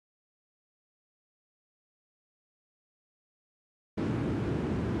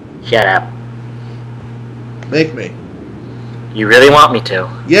Shut up. Make me. You really want me to?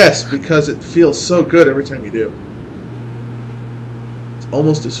 Yes, because it feels so good every time you do. It's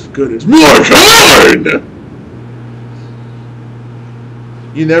almost as good as my kind!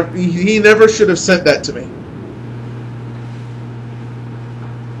 He never should have sent that to me.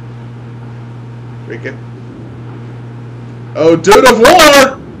 Freaking. Oh, dude of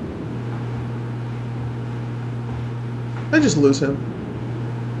war! I just lose him.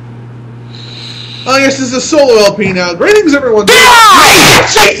 Oh, yes, this is a solo LP now. Greetings, everyone.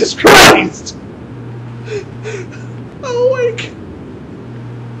 Jesus Christ! Oh, wake.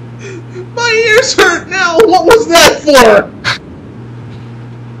 My ears hurt now. What was that for?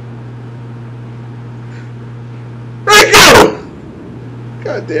 Right go!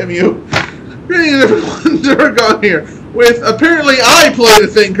 God damn you. Greetings, everyone. Durgon here. With, apparently, I played a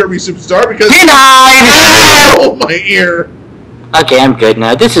thing, Kirby Superstar, because... Oh, my ear. Okay, I'm good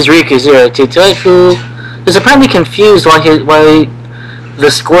now. This is Riku02 Toifu. Is apparently confused why the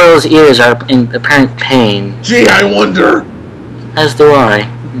squirrel's ears are in apparent pain. Gee, I wonder. As do I.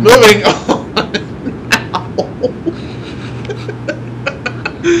 Moving on.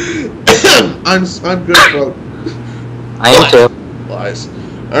 I'm good, folks. I am too. Lies.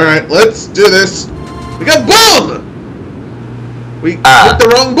 Alright, let's do this. We got bomb! We hit the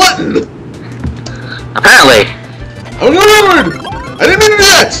wrong button! Apparently. I was remembered! I didn't mean to do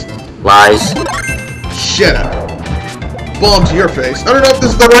that! Lies. Shut up. Bomb to your face. I don't know if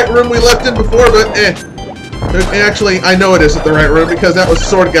this is the right room we left in before, but actually, I know it isn't the right room because that was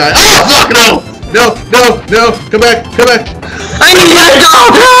Sword Guy. Oh, fuck, no! No, no, no! Come back, come back! I need to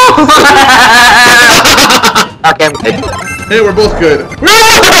go! Okay, I'm good. Hey, we're both good. We're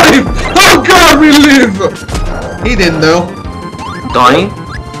alive! Oh god, we live! He didn't, though. Dying?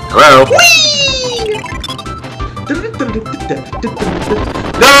 Hello? Whee!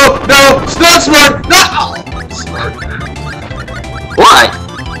 No, no! It's not smart! No! Smart. What?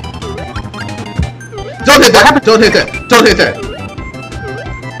 Don't hit that! Don't hit that! Don't hit that!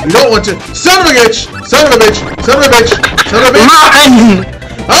 You don't want to. Son of a bitch! Son of a bitch! Son of a bitch! Son of a bitch! Mine!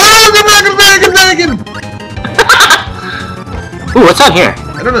 Oh, come back, come back, come back! Ooh, what's on here?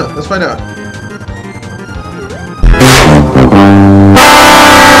 I don't know. Let's find out.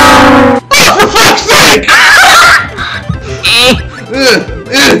 Oh, for fuck's sake!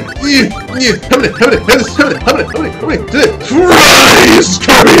 Fries,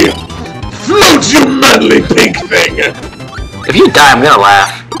 Kirby! Float, you manly pink thing! If you die, I'm gonna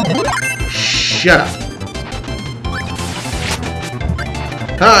laugh. Shut up.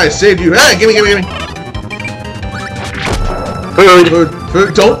 I saved you. Hey, gimme, gimme, gimme. Food. Food,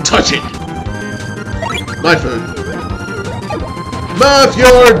 food, don't touch it. My food. My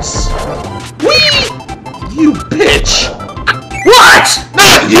fjords! Whee! You bitch! What?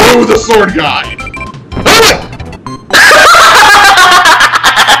 Not you, the sword guy! Oh,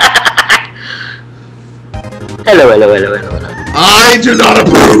 Hello, hello, hello, hello, hello. I do not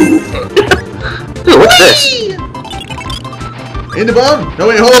approve! Ooh, what's this? In the bomb? No,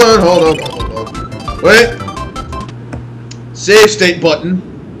 wait, hold on. Wait. Save state button.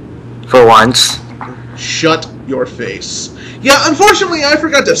 For once. Shut your face. Yeah, unfortunately, I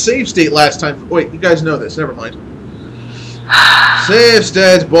forgot to save state last time. Wait, you guys know this. Never mind. Save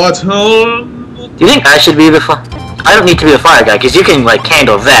state button. Do you think I should be the fire? I don't need to be the fire guy, because you can, like,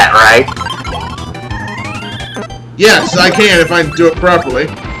 handle that, right? Yes, I can if I do it properly.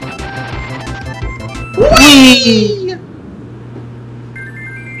 Whee!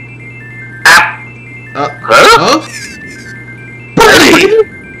 Huh? Birdie!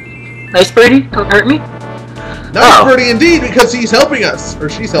 Nice birdie, don't hurt me. Nice birdie indeed, because he's helping us. Or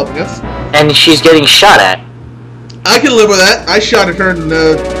she's helping us. And she's getting shot at. I can live with that. I shot at her in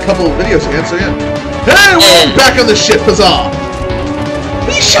a couple of videos again, so yeah. Hey, we're back on the ship, huzzah!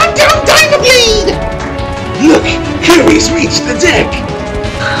 We shot down Dynablade! Look, Kirby's reached the deck!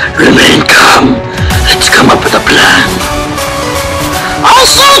 Remain calm. Let's come up with a plan. All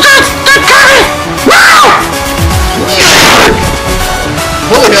soldiers, get Kirby! Now!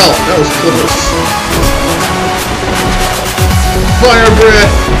 Holy hell, that was close. Fire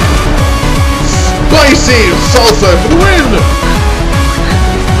breath! Spicy salsa for the win!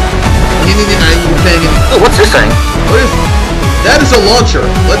 Oh, what's this thing? What is that? Is a launcher.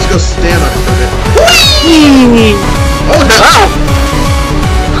 Let's go stand on it for a bit. Whee! Oh no! Oh.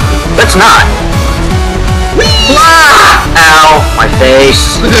 Let's not. Whee! Ah! Ow! My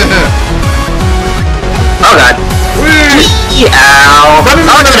face. Oh god. Whee! Ow!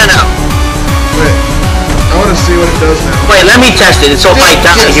 No. Wait. I want to see what it does now. Wait, let me test it. So if I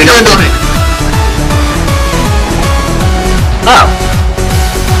die, you know. Stand on it. Oh.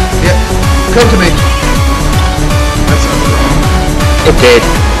 Come to me. That sounded wrong. It did.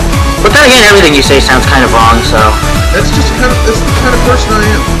 But then again, everything you say sounds kind of wrong, so... That's the kind of person I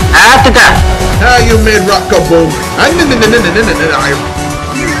am. After that! Ah, you made rock go boom. I refuse.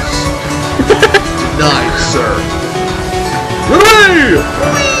 Denied, sir. Run away!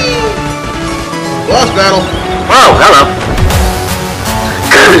 Boss battle. Whoa, hello.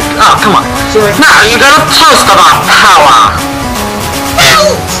 Oh, come on. Sorry. Now you got a taste of our power!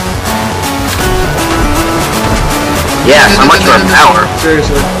 Yes, how much your power?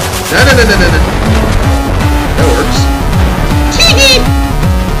 Seriously. No. That works.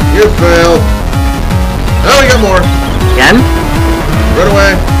 You failed. Oh, we got more. Again? Run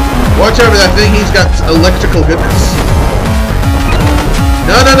away. Watch out for that thing. He's got electrical goodness.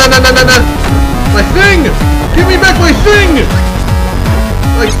 No. My thing! Give me back my thing!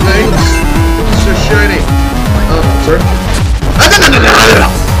 Like things. It's so shiny. Sorry.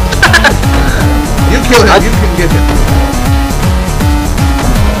 No. You kill him. You can get him.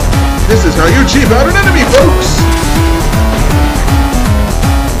 This is how you cheap out an enemy, folks!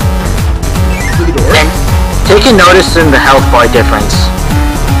 To the door. And taking notice in the health bar difference.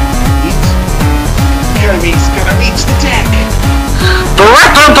 Kirby's gonna reach the deck.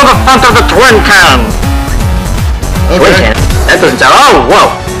 Directly to the front of the twin cannon! Okay. Twin cannon? That doesn't sound... Oh,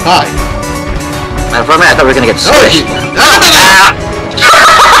 whoa! Hi. For a minute, I thought we were gonna get squished.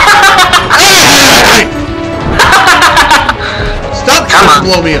 Stop Come trying on.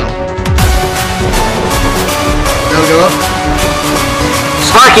 to blow me up. Now go up.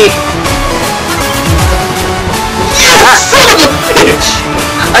 Sparky! You son of a bitch!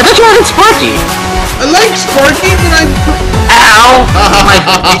 I thought you wanted Sparky! I like Sparky, but I'm... Ow! My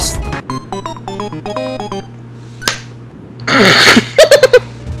face.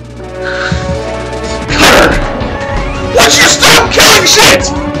 Cutter! Would you stop killing shit?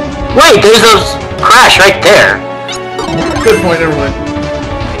 Wait, there's those crash right there. Good point, never mind.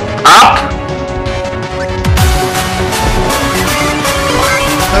 Up!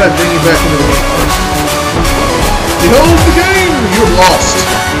 How'd I bring you back into the game first? Behold the game! You're lost.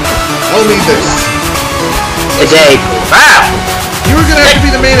 I'll need this. A day. Ah! You were gonna have to be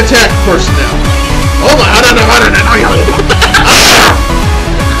the main attack person now. Oh my, I don't know. No.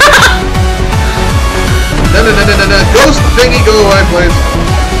 Ghost thingy, go away, please.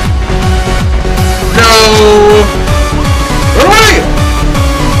 No! Run away!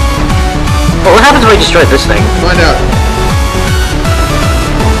 Well, what happens if I destroy this thing? Find out.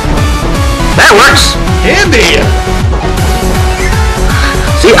 That works! Andy!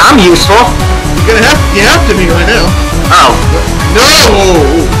 See, I'm useful. You have to be right now. Oh. No!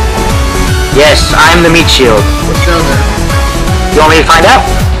 Yes, I'm the meat shield. What's down there? You want me to find out?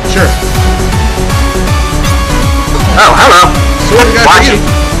 Sure. Oh, hello. Sword guy for you.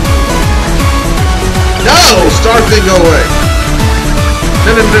 No! Star thing, go away.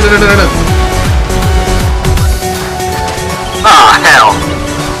 No. Ah, hell.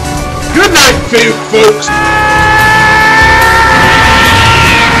 Good night, folks!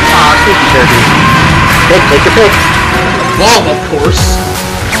 Aw, sneaky Kirby. Take your pick. Bomb, of course.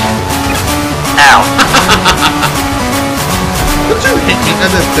 Ow. Don't you hit me at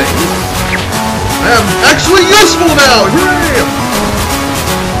that thing? I am actually useful now! Hooray!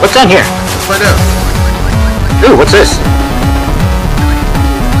 What's down here? Let's find out. Ooh, what's this?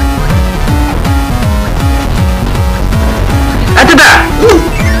 After that! Ooh!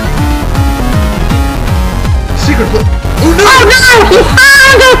 Secret oh no! Oh no! He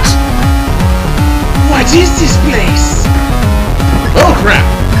found it! What is this place? Oh crap!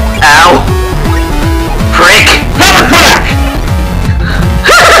 Ow. Prick! Power crack!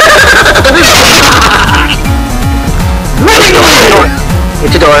 Running away!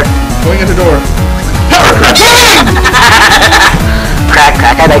 Into door. Going into door. Power crack! Crack,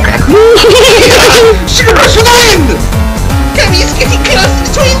 I like crack. Sugar rush for the wind! Kirby's getting close to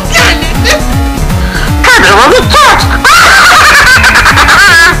the twin cannon. Kirby on the top!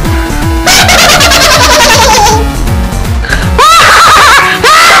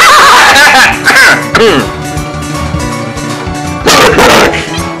 Power crack!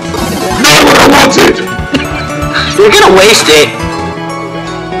 Not what I wanted! You're gonna waste it.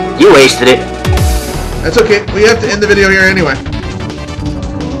 You wasted it. That's okay. We have to end the video here anyway.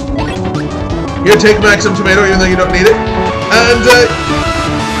 Here, take back some tomato, even though you don't need it. And,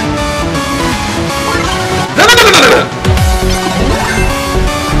 No!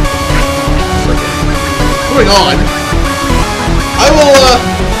 Moving on. I will,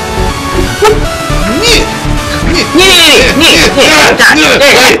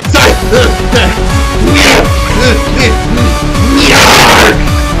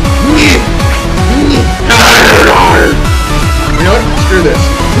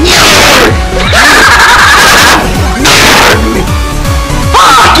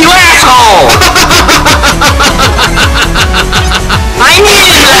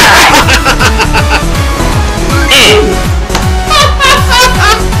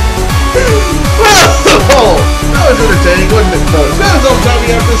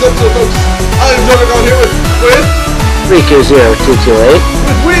 RQ0228.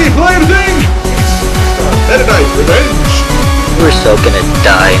 We play the thing! MetaKnight's Revenge! We're so gonna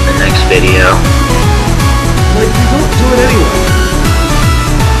die in the next video. Like, you don't do it anyway.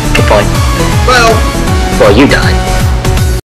 Good point. Well, you died.